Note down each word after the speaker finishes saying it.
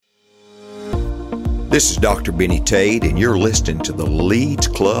This is Dr. Benny Tate, and you're listening to the Leads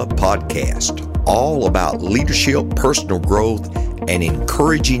Club podcast, all about leadership, personal growth, and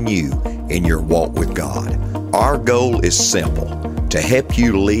encouraging you in your walk with God. Our goal is simple: to help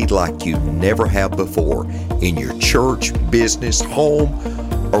you lead like you never have before in your church, business, home,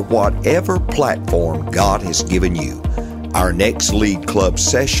 or whatever platform God has given you. Our next Lead Club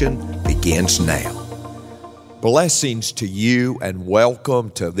session begins now. Blessings to you and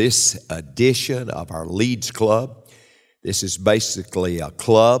welcome to this edition of our Leads Club. This is basically a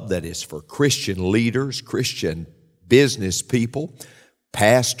club that is for Christian leaders, Christian business people,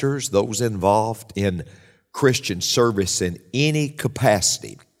 pastors, those involved in Christian service in any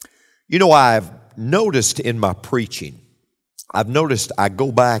capacity. You know, I've noticed in my preaching, I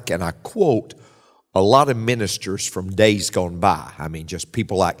go back and I quote a lot of ministers from days gone by. I mean, just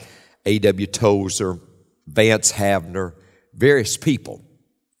people like A.W. Tozer, Vance Havner, various people.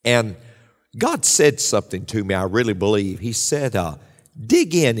 And God said something to me, I really believe. He said,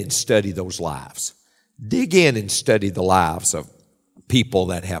 dig in and study those lives. Dig in and study the lives of people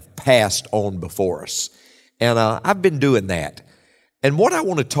that have passed on before us. And I've been doing that. And what I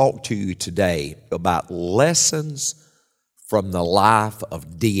want to talk to you today about lessons from the life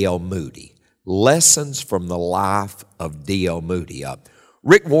of D.L. Moody. Lessons from the life of D.L. Moody.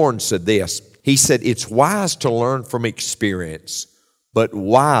 Rick Warren said this. He said, it's wise to learn from experience, but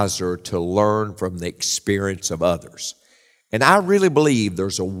wiser to learn from the experience of others. And I really believe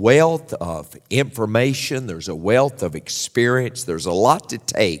there's a wealth of information, there's a wealth of experience, there's a lot to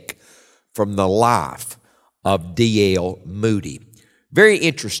take from the life of D.L. Moody. Very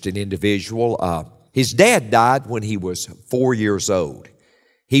interesting individual. His dad died when he was 4 years old.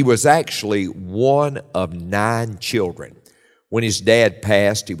 He was actually one of 9 children. When his dad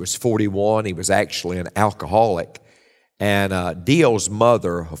passed, he was 41. He was actually an alcoholic. And D.L.'s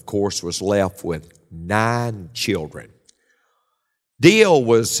mother, of course, was left with 9 children. D.L.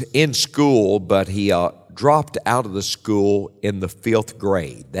 was in school, but he dropped out of the school in the 5th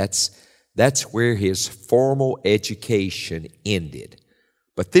grade. That's where his formal education ended.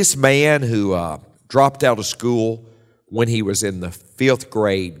 But this man who dropped out of school when he was in the 5th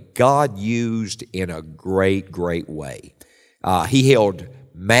grade, God used in a great, great way. He held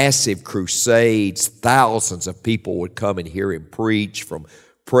massive crusades. Thousands of people would come and hear him preach, from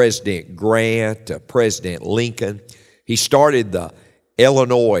President Grant to President Lincoln. He started the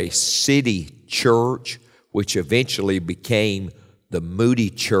Illinois City Church, which eventually became the Moody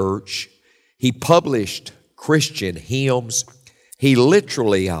Church. He published Christian hymns. He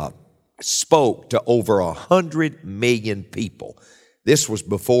literally spoke to over 100 million people. This was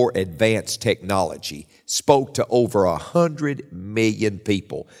before advanced technology. Spoke to over 100 million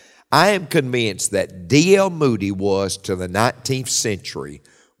people. I am convinced that D.L. Moody was to the 19th century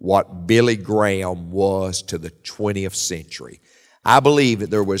what Billy Graham was to the 20th century. I believe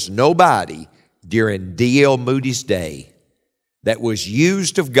that there was nobody during D.L. Moody's day that was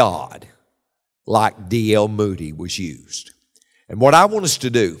used of God like D.L. Moody was used. And what I want us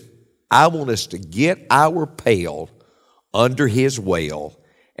to do, I want us to get our pail under his well,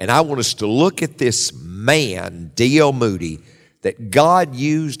 and I want us to look at this man, D.L. Moody, that God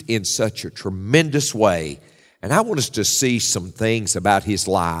used in such a tremendous way. And I want us to see some things about his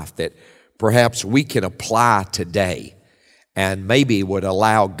life that perhaps we can apply today and maybe would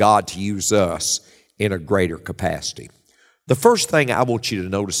allow God to use us in a greater capacity. The first thing I want you to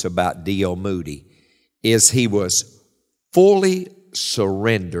notice about D.L. Moody is he was fully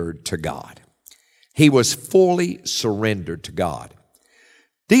surrendered to God. He was fully surrendered to God.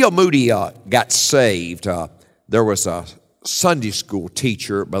 D.L. Moody got saved. There was a Sunday school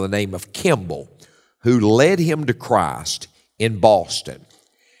teacher by the name of Kimball who led him to Christ in Boston.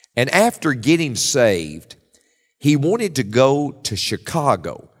 And after getting saved, he wanted to go to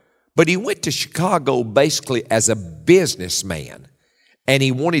Chicago. But he went to Chicago basically as a businessman, and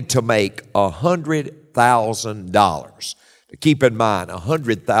he wanted to make $100,000. Keep in mind,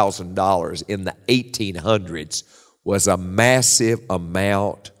 $100,000 in the 1800s was a massive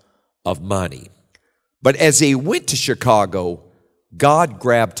amount of money. But as he went to Chicago, God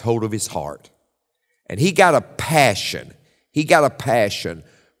grabbed hold of his heart. And he got a passion. He got a passion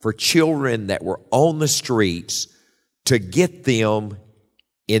for children that were on the streets to get them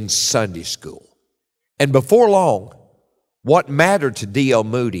in Sunday school. And before long, what mattered to D.L.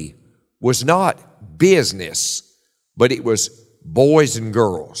 Moody was not business, but it was boys and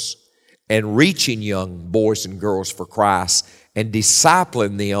girls, and reaching young boys and girls for Christ and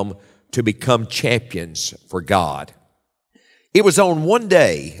discipling them to become champions for God. It was on one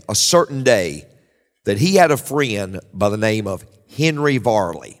day, a certain day, that he had a friend by the name of Henry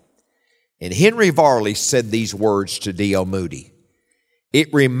Varley. And Henry Varley said these words to D.L. Moody: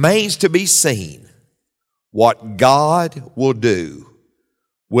 "It remains to be seen what God will do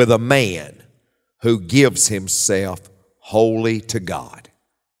with a man who gives himself wholly to God."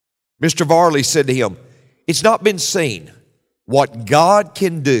 Mr. Varley said to him, "It's not been seen what God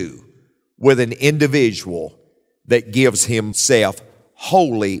can do with an individual that gives himself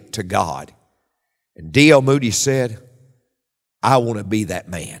wholly to God." And D.L. Moody said, "I want to be that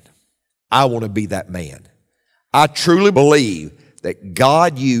man. I want to be that man." I truly believe that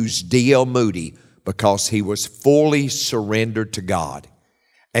God used D.L. Moody because he was fully surrendered to God.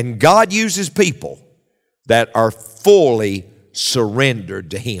 And God uses people that are fully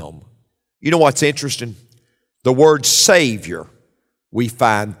surrendered to Him. You know what's interesting? The word Savior we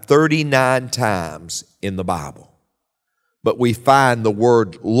find 39 times in the Bible. But we find the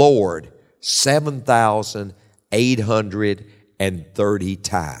word Lord 7,830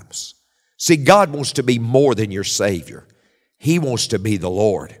 times. See, God wants to be more than your Savior. He wants to be the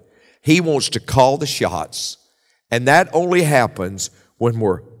Lord. He wants to call the shots. And that only happens when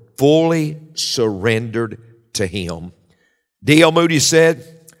we're fully surrendered to Him. D.L. Moody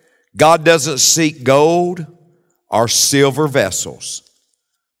said, "God doesn't seek gold or silver vessels,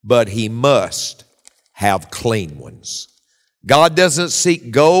 but He must have clean ones." God doesn't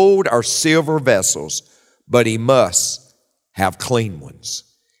seek gold or silver vessels, but He must have clean ones.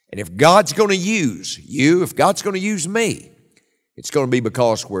 And if God's going to use you, if God's going to use me, it's going to be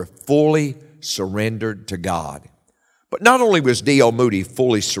because we're fully surrendered to God. But not only was D.L. Moody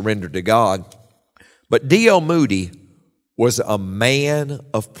fully surrendered to God, but D.L. Moody was a man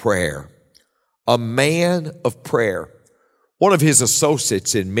of prayer. A man of prayer. One of his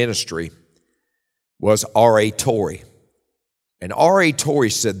associates in ministry was R.A. Torrey. And R.A. Torrey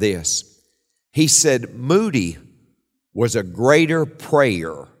said this. He said, "Moody was a greater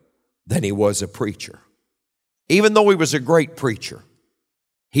prayer than he was a preacher. Even though he was a great preacher,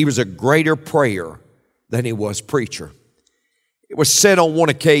 he was a greater prayer than he was preacher." It was said on one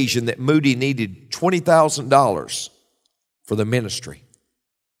occasion that Moody needed $20,000 for the ministry.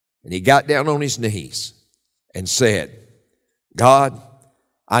 And he got down on his knees and said, "God,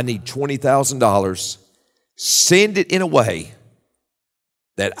 I need $20,000. Send it in a way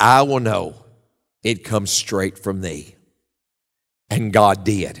that I will know it comes straight from Thee." And God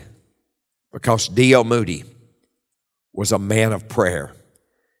did, because D.L. Moody was a man of prayer.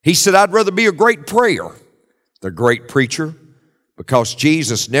 He said, "I'd rather be a great prayer than a great preacher," because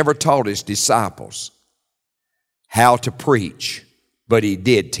Jesus never taught His disciples how to preach, but He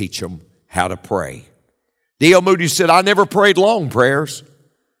did teach them how to pray. D.L. Moody said, "I never prayed long prayers,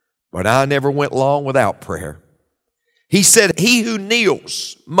 but I never went long without prayer." He said, "He who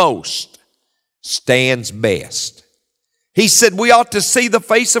kneels most stands best." He said, "We ought to see the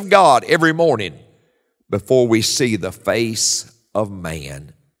face of God every morning before we see the face of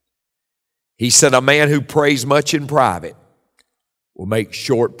man." He said, "A man who prays much in private will make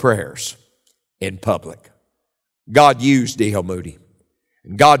short prayers in public." God used D.L. Moody,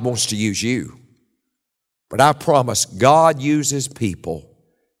 and God wants to use you. But I promise God uses people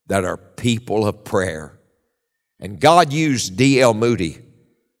that are people of prayer. And God used D.L. Moody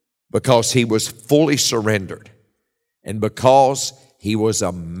because he was fully surrendered and because he was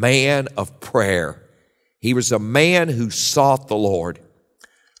a man of prayer. He was a man who sought the Lord.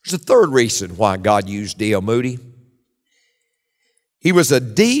 There's a third reason why God used D.L. Moody. He was a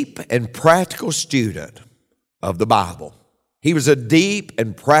deep and practical student of the Bible. He was a deep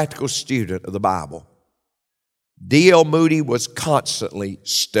and practical student of the Bible. D.L. Moody was constantly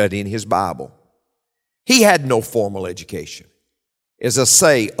studying his Bible. He had no formal education. As I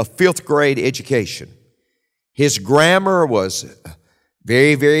say, a fifth grade education. His grammar was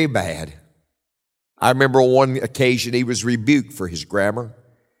very, very bad. I remember on one occasion he was rebuked for his grammar,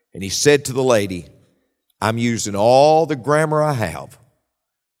 and he said to the lady, "I'm using all the grammar I have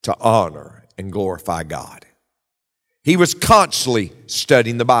to honor and glorify God." He was constantly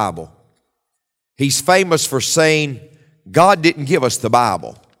studying the Bible. He's famous for saying, God didn't give us the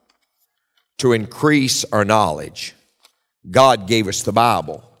Bible to increase our knowledge. God gave us the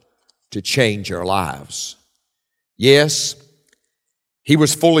Bible to change our lives. Yes, he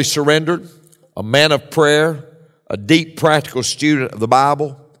was fully surrendered, a man of prayer, a deep practical student of the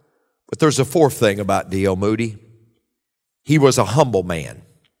Bible. But there's a fourth thing about D.L. Moody. He was a humble man.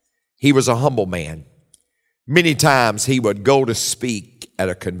 He was a humble man. Many times he would go to speak at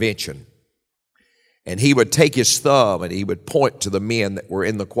a convention, and he would take his thumb and he would point to the men that were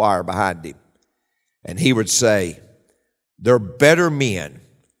in the choir behind him. And he would say, "There are better men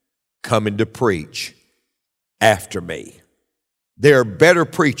coming to preach after me. There are better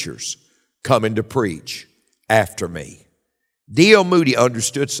preachers coming to preach after me. D.L. Moody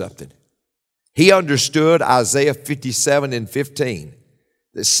understood something. He understood Isaiah 57:15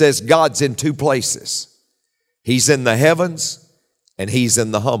 that says God's in two places. He's in the heavens and He's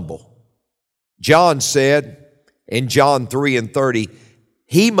in the humble. John said in John 3:30,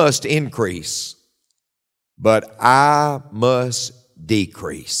 He must increase, but I must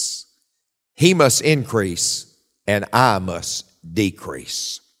decrease. He must increase and I must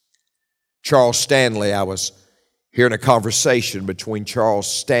decrease. Charles Stanley, I was hearing a conversation between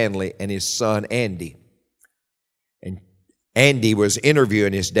Charles Stanley and his son Andy. And Andy was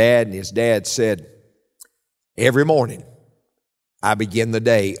interviewing his dad, and his dad said, every morning I begin the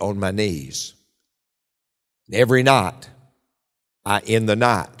day on my knees. And every night I end the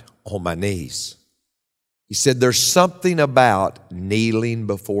night on my knees. He said, there's something about kneeling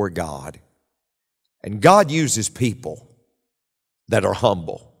before God. And God uses people that are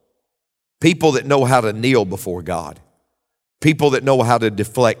humble. People that know how to kneel before God. People that know how to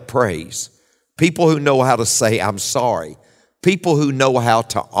deflect praise. People who know how to say, I'm sorry. People who know how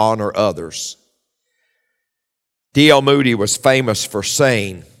to honor others. D.L. Moody was famous for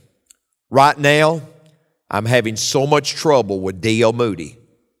saying, right now, I'm having so much trouble with D.L. Moody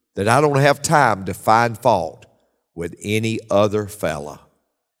that I don't have time to find fault with any other fella.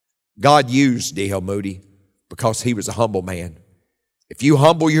 God used D.L. Moody because he was a humble man. If you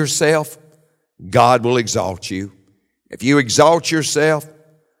humble yourself, God will exalt you. If you exalt yourself,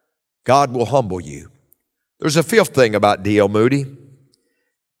 God will humble you. There's a fifth thing about D.L. Moody.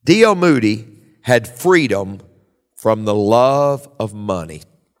 D.L. Moody had freedom from the love of money.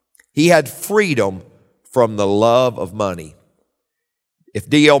 He had freedom from the love of money. If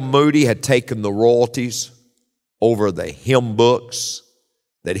D.L. Moody had taken the royalties over the hymn books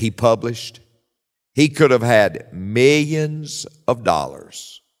that he published, he could have had millions of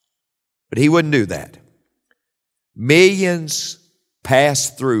dollars. But he wouldn't do that. Millions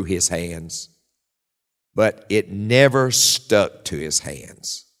passed through his hands, but it never stuck to his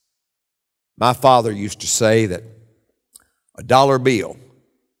hands. My father used to say that a dollar bill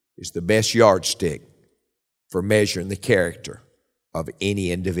is the best yardstick for measuring the character of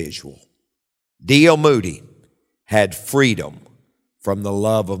any individual. D.L. Moody had freedom from the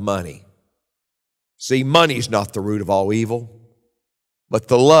love of money. See, money's not the root of all evil, but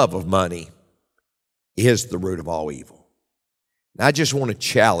the love of money is the root of all evil. And I just want to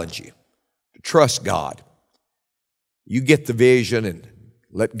challenge you to trust God. You get the vision and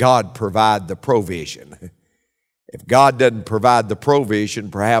let God provide the provision. If God doesn't provide the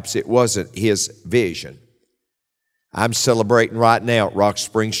provision, perhaps it wasn't His vision. I'm celebrating right now at Rock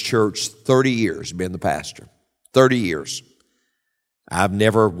Springs Church 30 years being the pastor. 30 years. I've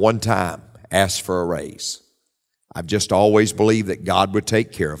never one time asked for a raise. I've just always believed that God would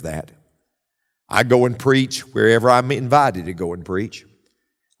take care of that. I go and preach wherever I'm invited to go and preach.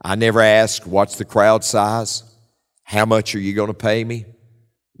 I never ask, what's the crowd size? How much are you going to pay me?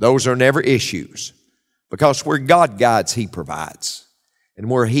 Those are never issues. Because where God guides, He provides. And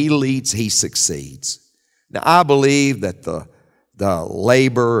where He leads, He succeeds. Now, I believe that the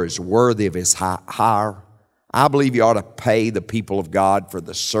laborer is worthy of his hire. I believe you ought to pay the people of God for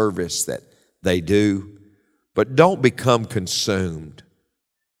the service that they do. But don't become consumed.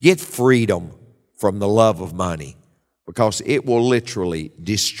 Get freedom from the love of money, because it will literally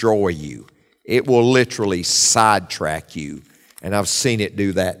destroy you. It will literally sidetrack you. And I've seen it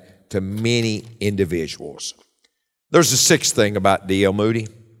do that to many individuals. There's a sixth thing about D.L. Moody.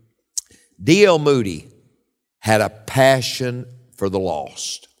 D.L. Moody had a passion for the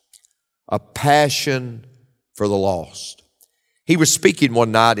lost. A passion for the lost. He was speaking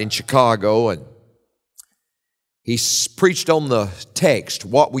one night in Chicago, and he preached on the text,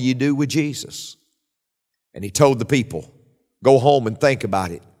 what will you do with Jesus? And he told the people, go home and think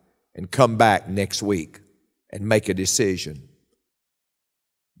about it and come back next week and make a decision.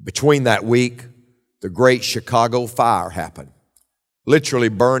 Between that week, the great Chicago fire happened. Literally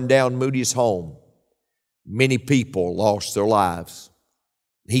burned down Moody's home. Many people lost their lives.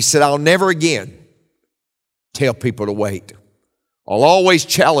 He said, I'll never again tell people to wait. I'll always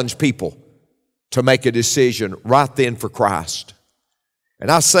challenge people to make a decision right then for Christ.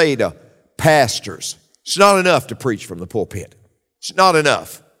 And I say to pastors, it's not enough to preach from the pulpit. It's not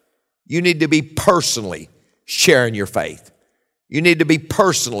enough. You need to be personally sharing your faith. You need to be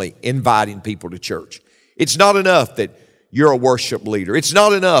personally inviting people to church. It's not enough that you're a worship leader. It's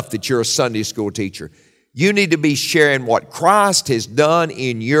not enough that you're a Sunday school teacher. You need to be sharing what Christ has done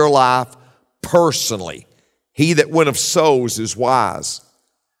in your life personally. He that winneth souls is wise.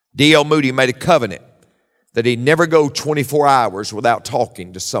 D.L. Moody made a covenant that he'd never go 24 hours without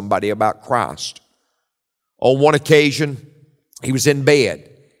talking to somebody about Christ. On one occasion, he was in bed,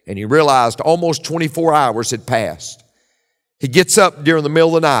 and he realized almost 24 hours had passed. He gets up during the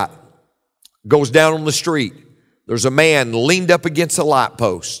middle of the night, goes down on the street. There's a man leaned up against a light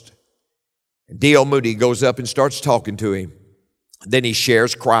post. And D.L. Moody goes up and starts talking to him. Then he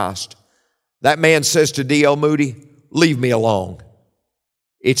shares Christ. That man says to D.L. Moody, "Leave me alone.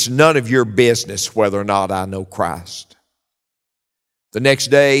 It's none of your business whether or not I know Christ." The next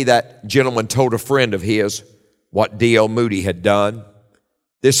day, that gentleman told a friend of his what D.L. Moody had done.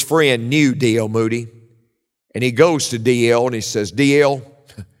 This friend knew D.L. Moody, and he goes to D.L. and he says, "D.L.,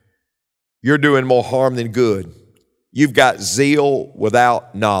 you're doing more harm than good. You've got zeal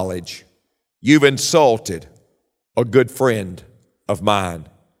without knowledge. You've insulted a good friend of mine."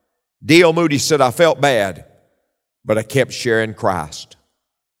 D.L. Moody said, "I felt bad, but I kept sharing Christ."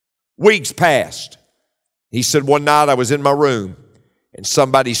 Weeks passed. He said, "One night I was in my room and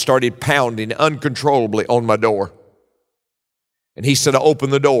somebody started pounding uncontrollably on my door." And he said, "I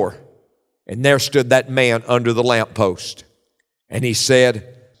opened the door and there stood that man under the lamppost." And he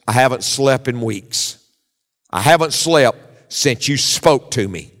said, "I haven't slept in weeks. I haven't slept since you spoke to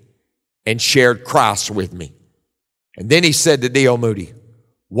me and shared Christ with me." And then he said to D.L. Moody,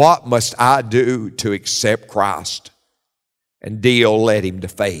 "What must I do to accept Christ?" And D.L. led him to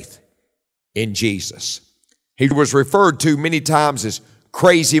faith in Jesus. He was referred to many times as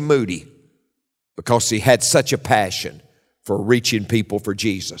Crazy Moody because he had such a passion for reaching people for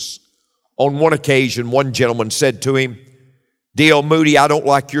Jesus. On one occasion, one gentleman said to him, "D.L. Moody, I don't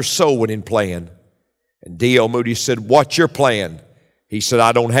like your soul winning plan." And D.L. Moody said, "What's your plan?" He said,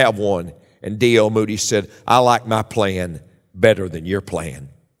 "I don't have one." And D.L. Moody said, "I like my plan better than your plan."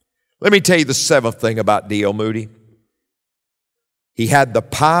 Let me tell you the seventh thing about D.L. Moody. He had the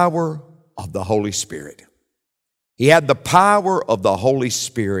power of the Holy Spirit. He had the power of the Holy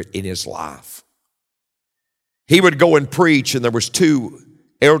Spirit in his life. He would go and preach, and there was two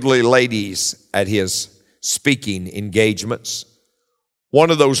elderly ladies at his speaking engagements.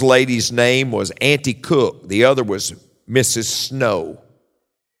 One of those ladies' name was Auntie Cook. The other was Mrs. Snow.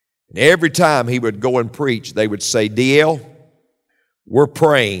 And every time he would go and preach, they would say, "D.L., we're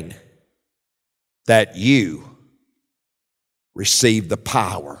praying that you receive the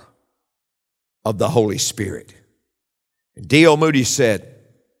power of the Holy Spirit." And D.L. Moody said,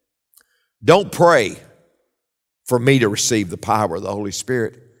 "Don't pray for me to receive the power of the Holy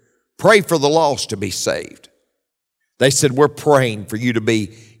Spirit. Pray for the lost to be saved." They said, "We're praying for you to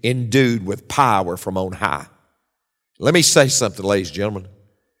be endued with power from on high." Let me say something, ladies and gentlemen.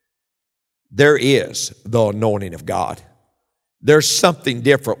 There is the anointing of God. There's something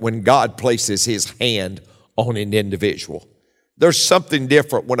different when God places his hand on an individual. There's something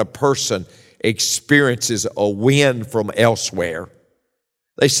different when a person experiences a wind from elsewhere.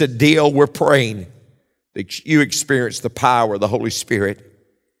 They said, "D.L., we're praying that you experience the power of the Holy Spirit."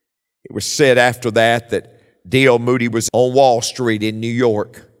 It was said after that D.L. Moody was on Wall Street in New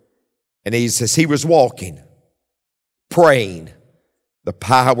York, and he says he was walking, praying, the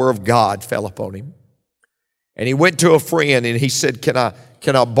power of God fell upon him. And he went to a friend and he said, Can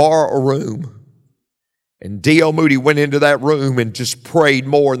I borrow a room?" And D.L. Moody went into that room and just prayed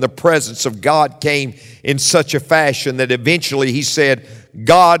more, and the presence of God came in such a fashion that eventually he said,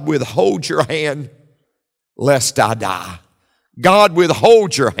 "God, withhold your hand lest I die. God,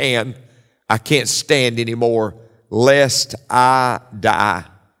 withhold your hand. I can't stand anymore lest I die."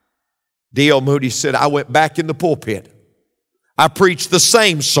 D.L. Moody said, "I went back in the pulpit. I preached the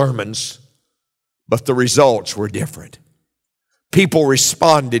same sermons, but the results were different. People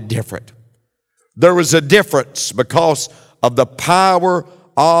responded different. There was a difference because of the power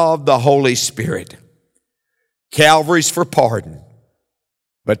of the Holy Spirit. Calvary's for pardon,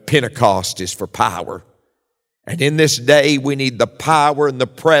 but Pentecost is for power. And in this day, we need the power and the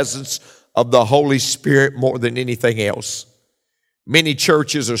presence of the Holy Spirit more than anything else. Many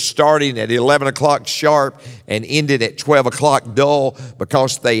churches are starting at 11 o'clock sharp and ending at 12 o'clock dull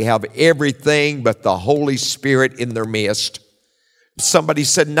because they have everything but the Holy Spirit in their midst. Somebody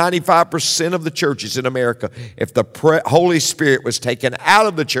said 95% of the churches in America, if the Holy Spirit was taken out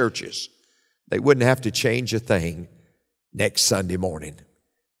of the churches, they wouldn't have to change a thing next Sunday morning.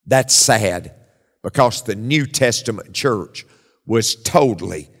 That's sad because the New Testament church was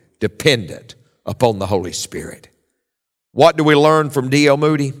totally dependent upon the Holy Spirit. What do we learn from D.L.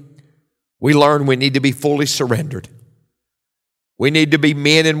 Moody? We learn we need to be fully surrendered. We need to be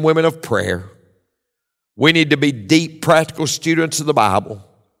men and women of prayer. We need to be deep, practical students of the Bible.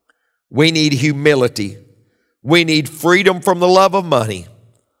 We need humility. We need freedom from the love of money,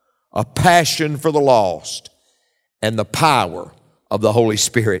 a passion for the lost, and the power of the Holy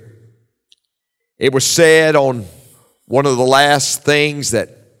Spirit. It was said on one of the last things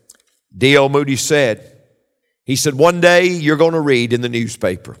that D.L. Moody said. He said, one day you're going to read in the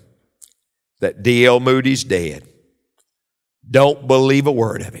newspaper that D.L. Moody's dead. Don't believe a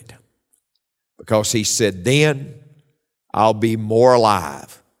word of it. Because he said, then I'll be more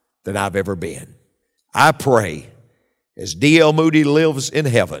alive than I've ever been. I pray as D.L. Moody lives in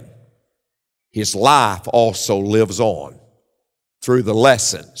heaven, his life also lives on through the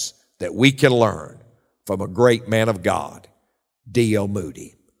lessons that we can learn from a great man of God, D.L.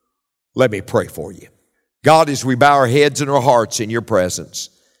 Moody. Let me pray for you. God, as we bow our heads and our hearts in your presence,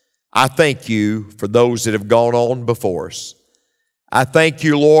 I thank you for those that have gone on before us. I thank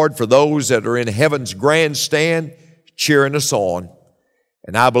you, Lord, for those that are in heaven's grandstand cheering us on.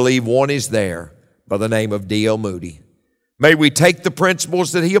 And I believe one is there by the name of D.L. Moody. May we take the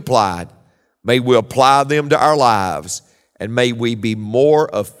principles that he applied. May we apply them to our lives. And may we be more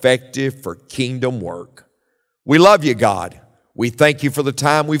effective for kingdom work. We love you, God. We thank you for the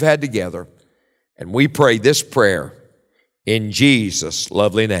time we've had together. And we pray this prayer in Jesus'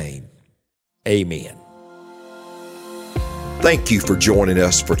 lovely name. Amen. Thank you for joining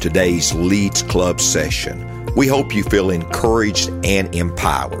us for today's Leads Club session. We hope you feel encouraged and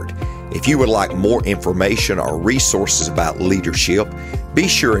empowered. If you would like more information or resources about leadership, be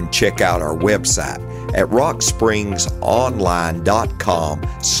sure and check out our website at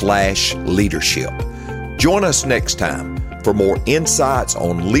rockspringsonline.com/leadership. Join us next time for more insights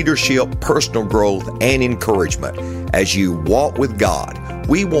on leadership, personal growth, and encouragement. As you walk with God,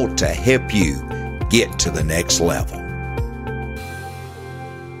 we want to help you get to the next level.